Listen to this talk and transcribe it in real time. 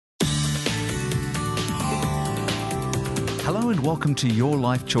Hello and welcome to Your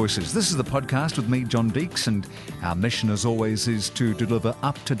Life Choices. This is the podcast with me, John Deeks, and our mission as always is to deliver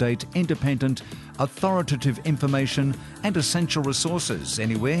up-to-date, independent, authoritative information and essential resources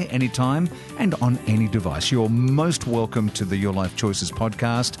anywhere, anytime and on any device. You're most welcome to the Your Life Choices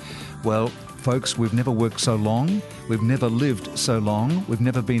podcast. Well, folks, we've never worked so long, we've never lived so long, we've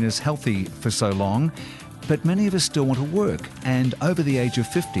never been as healthy for so long. But many of us still want to work, and over the age of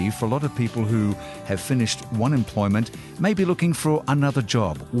 50, for a lot of people who have finished one employment, may be looking for another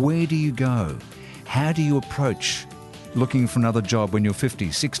job. Where do you go? How do you approach looking for another job when you're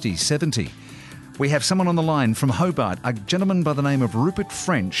 50, 60, 70? We have someone on the line from Hobart, a gentleman by the name of Rupert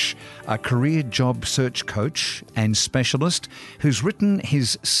French, a career job search coach and specialist who's written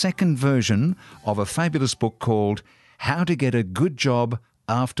his second version of a fabulous book called How to Get a Good Job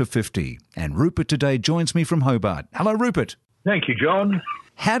After 50. And Rupert today joins me from Hobart. Hello, Rupert. Thank you, John.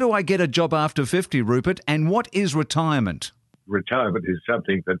 How do I get a job after 50, Rupert? And what is retirement? Retirement is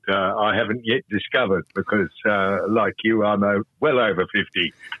something that I haven't yet discovered because, like you, I'm well over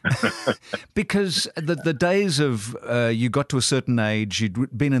 50. Because the days of you got to a certain age,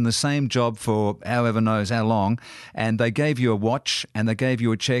 you'd been in the same job for however knows how long, and they gave you a watch and they gave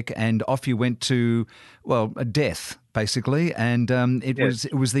you a check and off you went to, well, a death, basically, and it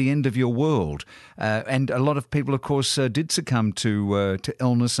was the end of your world. And a lot of people, of course, did succumb to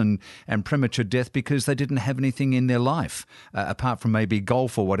illness and premature death because they didn't have anything in their life, apart from maybe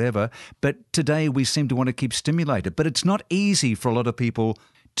golf or whatever. But today we seem to want to keep stimulated. But it's not easy for a lot of people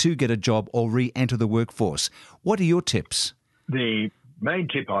to get a job or re-enter the workforce. What are your tips? The main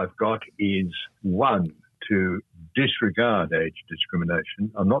tip I've got is, one, to disregard age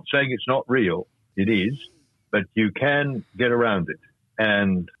discrimination. I'm not saying it's not real. It is. But you can get around it.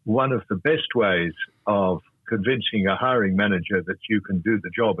 And one of the best ways of convincing a hiring manager that you can do the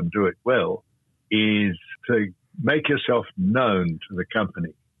job and do it well is to make yourself known to the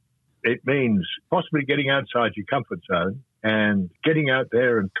company. It means possibly getting outside your comfort zone and getting out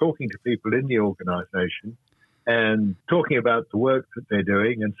there and talking to people in the organization and talking about the work that they're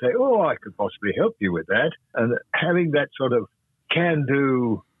doing and say, oh, I could possibly help you with that. And having that sort of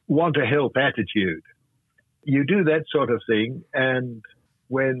can-do, want-to-help attitude. You do that sort of thing, and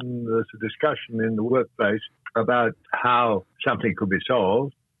when there's a discussion in the workplace about how something could be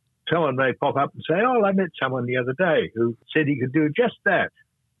solved, someone may pop up and say, oh, I met someone the other day who said he could do just that.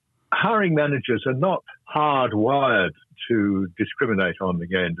 Hiring managers are not hardwired to discriminate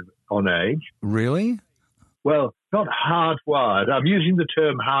on age. Really? Well, not hardwired. I'm using the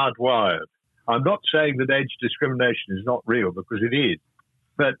term hardwired. I'm not saying that age discrimination is not real, because it is.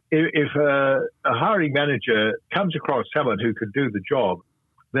 But if a hiring manager comes across someone who could do the job,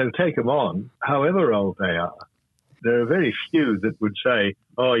 they'll take them on, however old they are. There are very few that would say,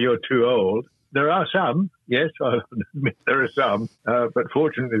 oh, you're too old. There are some, yes, I admit there are some, but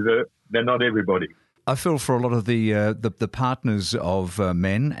fortunately they're not everybody. I feel for a lot of the partners of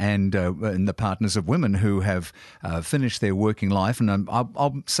men and the partners of women who have finished their working life, and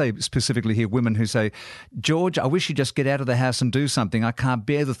I'll say specifically here women who say, George, I wish you'd just get out of the house and do something. I can't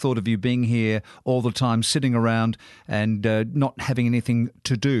bear the thought of you being here all the time, sitting around and not having anything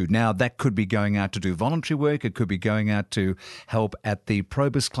to do. Now, that could be going out to do voluntary work. It could be going out to help at the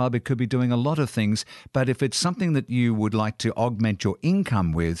Probus Club. It could be doing a lot of things. But if it's something that you would like to augment your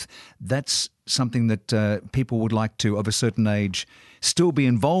income with, that's something that people would like to, of a certain age, still be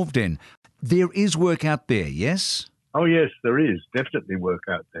involved in. There is work out there, yes? Oh, yes, there is definitely work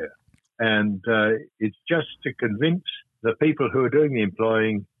out there. And it's just to convince the people who are doing the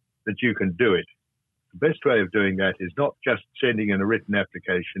employing that you can do it. The best way of doing that is not just sending in a written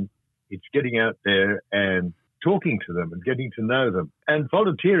application. It's getting out there and talking to them and getting to know them. And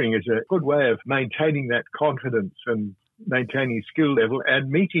volunteering is a good way of maintaining that confidence and maintaining skill level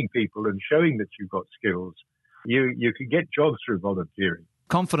and meeting people and showing that you've got skills. You can get jobs through volunteering.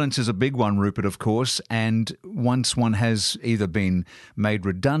 Confidence is a big one, Rupert, of course, and once one has either been made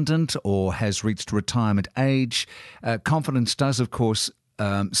redundant or has reached retirement age, confidence does, of course,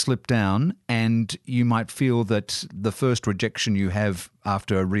 slip down, and you might feel that the first rejection you have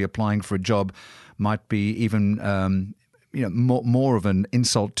after reapplying for a job might be even more of an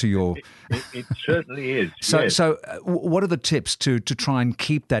insult to your... It certainly is. So what are the tips to try and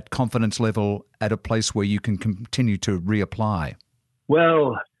keep that confidence level at a place where you can continue to reapply?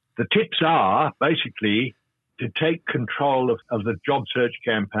 Well, the tips are basically to take control of the job search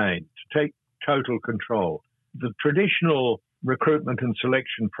campaign, to take total control. The traditional recruitment and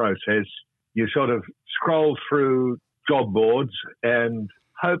selection process, you sort of scroll through job boards and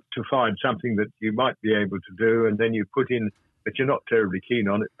hope to find something that you might be able to do, and then you put in, but you're not terribly keen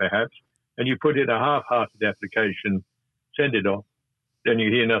on it perhaps, and you put in a half-hearted application send it off, then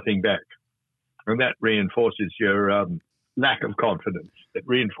you hear nothing back. And that reinforces your lack of confidence. It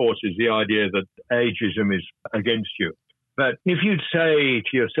reinforces the idea that ageism is against you. But if you'd say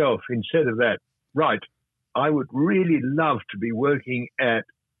to yourself, instead of that, right, I would really love to be working at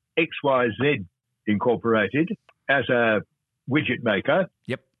XYZ Incorporated as a widget maker.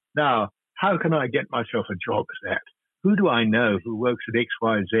 Yep. Now, how can I get myself a job as that? Who do I know who works at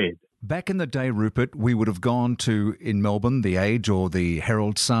XYZ? Back in the day, Rupert, we would have gone to, in Melbourne, The Age or the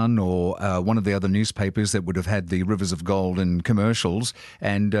Herald Sun or one of the other newspapers that would have had the Rivers of Gold and commercials,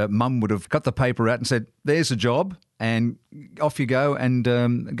 and Mum would have got the paper out and said, there's a job, and off you go and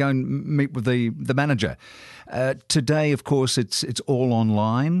go and meet with the manager. Today, of course, it's all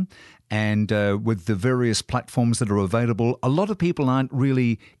online. And with the various platforms that are available, a lot of people aren't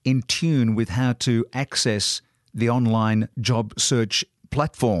really in tune with how to access the online job search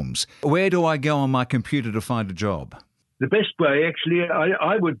platforms. Where do I go on my computer to find a job? The best way, actually,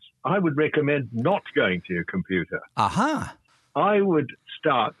 I would recommend not going to your computer. Aha. I would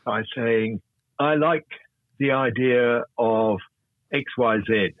start by saying, I like the idea of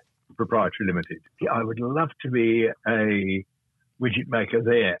XYZ Proprietary Limited. I would love to be a widget maker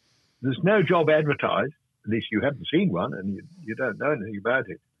there. There's no job advertised, at least you haven't seen one and you don't know anything about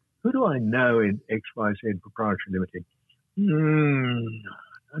it. Who do I know in XYZ Proprietary Limited?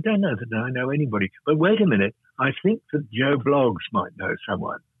 I don't know that I know anybody. But wait a minute, I think that Joe Bloggs might know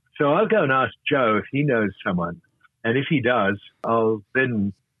someone. So I'll go and ask Joe if he knows someone. And if he does, I'll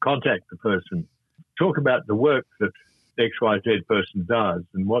then contact the person, talk about the work that the XYZ person does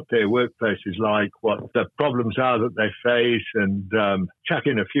and what their workplace is like, what the problems are that they face, and chuck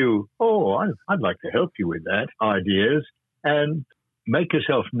in a few, I'd like to help you with that, ideas, and make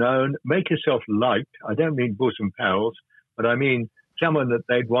yourself known, make yourself liked. I don't mean bosom pals, but I mean someone that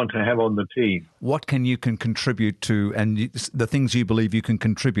they'd want to have on the team. What can contribute to, and the things you believe you can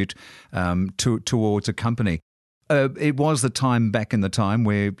contribute towards a company? It was the time back in the time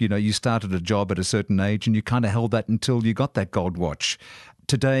where, you started a job at a certain age and you kind of held that until you got that gold watch.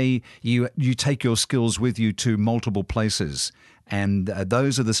 Today, you take your skills with you to multiple places. And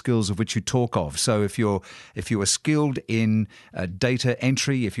those are the skills of which you talk of. So if you are skilled in data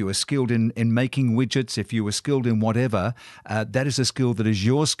entry, if you are skilled in making widgets, if you are skilled in whatever, that is a skill that is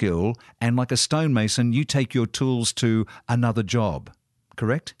your skill. And like a stonemason, you take your tools to another job.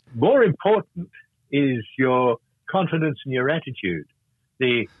 Correct? More important is your confidence and your attitude,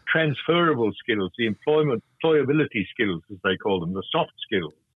 the transferable skills, the employability skills, as they call them, the soft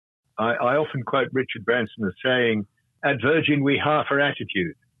skills. I often quote Richard Branson as saying, at Virgin, we half our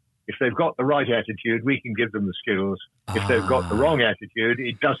attitude. If they've got the right attitude, we can give them the skills. If they've got the wrong attitude,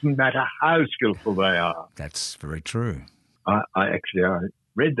 it doesn't matter how skillful they are. That's very true. I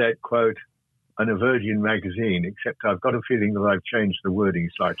read that quote in a Virgin magazine, except I've got a feeling that I've changed the wording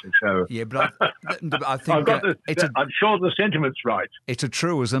slightly. So yeah, but I think I'm sure the sentiment's right. It's a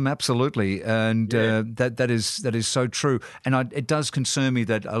truism, absolutely, and that is so true. And it does concern me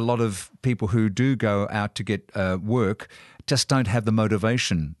that a lot of people who do go out to get work just don't have the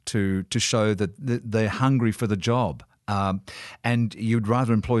motivation to show that they're hungry for the job. And you'd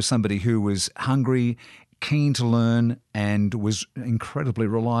rather employ somebody who was hungry, keen to learn, and was incredibly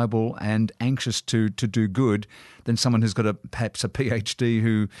reliable and anxious to do good than someone who's got perhaps a PhD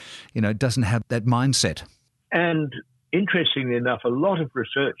who, doesn't have that mindset. And interestingly enough, a lot of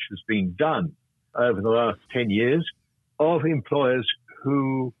research has been done over the last 10 years of employers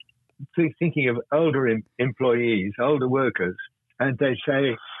who thinking of older employees, older workers, and they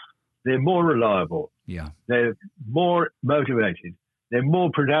say they're more reliable. Yeah. They're more motivated. They're more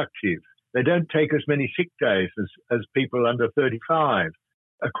productive. They don't take as many sick days as people under 35.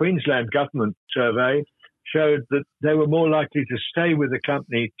 A Queensland government survey showed that they were more likely to stay with the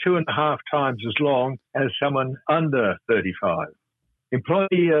company 2.5 times as long as someone under 35.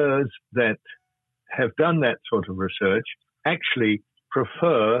 Employers that have done that sort of research actually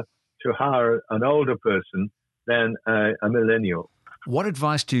prefer to hire an older person than a millennial. What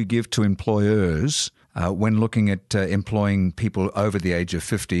advice do you give to employers when looking at employing people over the age of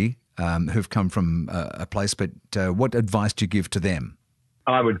 50 who've come from a place, but what advice do you give to them?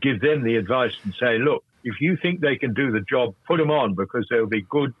 I would give them the advice and say, look, if you think they can do the job, put them on, because they'll be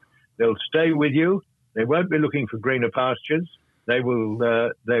good. They'll stay with you. They won't be looking for greener pastures. They'll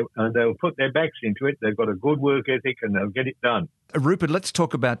put their backs into it. They've got a good work ethic and they'll get it done. Rupert, let's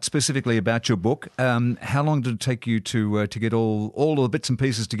talk specifically about your book. How long did it take you to get all the bits and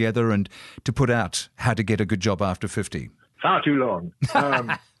pieces together and to put out How to Get a Good Job After 50? Far too long.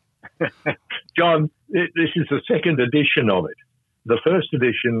 John, this is the second edition of it. The first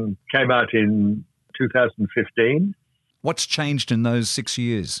edition came out in 2015, What's changed in those 6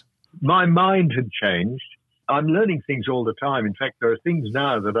 years? My mind had changed. I'm learning things all the time. In fact, there are things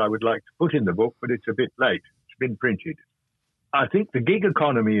now that I would like to put in the book, but it's a bit late. It's been printed. I think the gig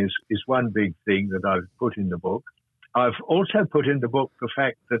economy is one big thing that I've put in the book. I've also put in the book the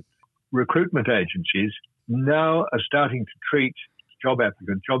fact that recruitment agencies now are starting to treat job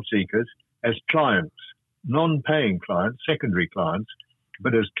applicants, job seekers, as clients, non-paying clients, secondary clients,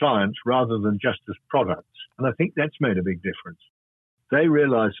 but as clients rather than just as products. And I think that's made a big difference. They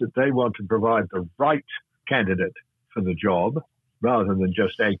realize that they want to provide the right candidate for the job rather than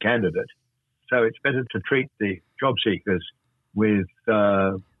just a candidate. So it's better to treat the job seekers with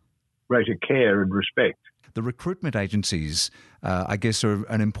greater care and respect. The recruitment agencies, I guess, are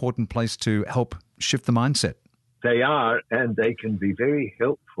an important place to help shift the mindset. They are, and they can be very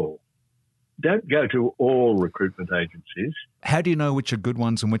helpful. Don't go to all recruitment agencies. How do you know which are good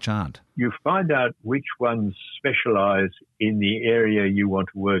ones and which aren't? You find out which ones specialize in the area you want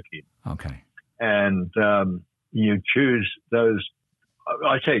to work in. Okay. And you choose those.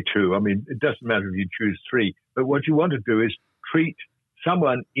 I say two. I mean, it doesn't matter if you choose three. But what you want to do is treat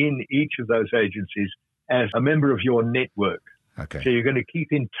someone in each of those agencies as a member of your network. Okay. So you're going to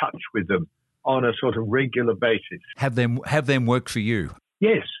keep in touch with them on a sort of regular basis. Have them work for you.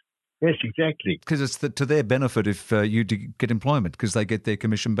 Yes. Yes, exactly. Because it's to their benefit if you do get employment, because they get their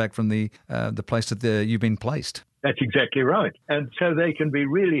commission back from the place that you've been placed. That's exactly right. And so they can be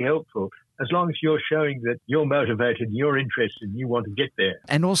really helpful as long as you're showing that you're motivated, you're interested, and you want to get there.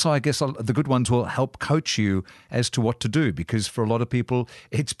 And also, I guess the good ones will help coach you as to what to do, because for a lot of people,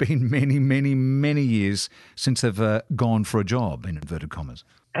 it's been many, many, many years since they've gone for a job, in inverted commas.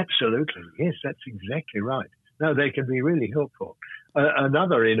 Absolutely. Yes, that's exactly right. No, they can be really helpful.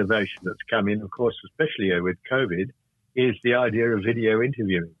 Another innovation that's come in, of course, especially with COVID, is the idea of video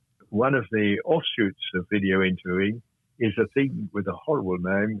interviewing. One of the offshoots of video interviewing is a thing with a horrible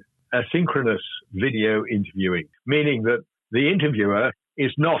name, asynchronous video interviewing, meaning that the interviewer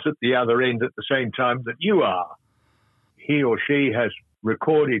is not at the other end at the same time that you are. He or she has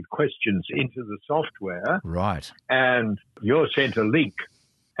recorded questions into the software. Right. And you're sent a link.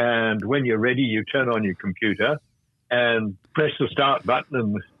 And when you're ready, you turn on your computer and press the start button,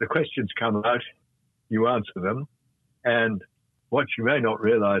 and the questions come out. You answer them. And what you may not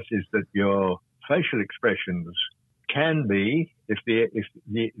realize is that your facial expressions can be, if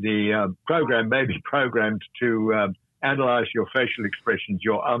the program may be programmed to analyze your facial expressions,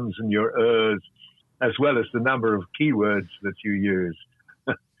 your ums and your ers, as well as the number of keywords that you use.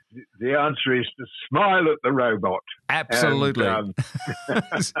 The answer is to smile at the robot. Absolutely.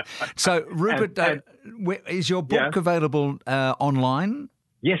 So, Rupert, is your book available online?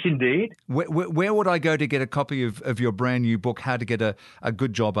 Yes, indeed. Where would I go to get a copy of your brand new book, How to Get a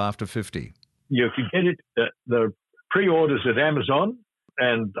Good Job After 50? You can get it, the pre-orders at Amazon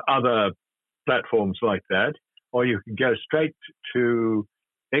and other platforms like that, or you can go straight to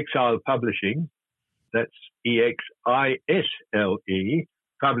Exile Publishing. That's EXISLE.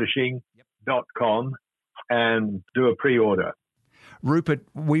 publishing.com and do a pre-order. Rupert,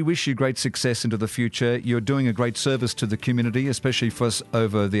 we wish you great success into the future. You're doing a great service to the community, especially for us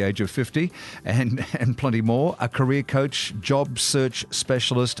over the age of 50 and plenty more. A career coach, job search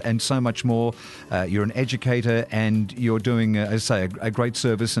specialist, and so much more. You're an educator and you're doing, as I say, a great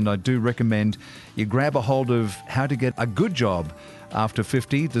service. And I do recommend you grab a hold of How to Get a Good Job After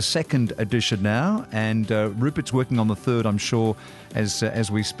 50, the second edition now, and Rupert's working on the third, I'm sure,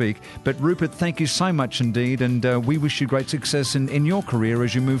 as we speak. But Rupert, thank you so much indeed, and we wish you great success in your career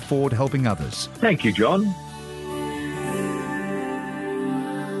as you move forward helping others. Thank you, John.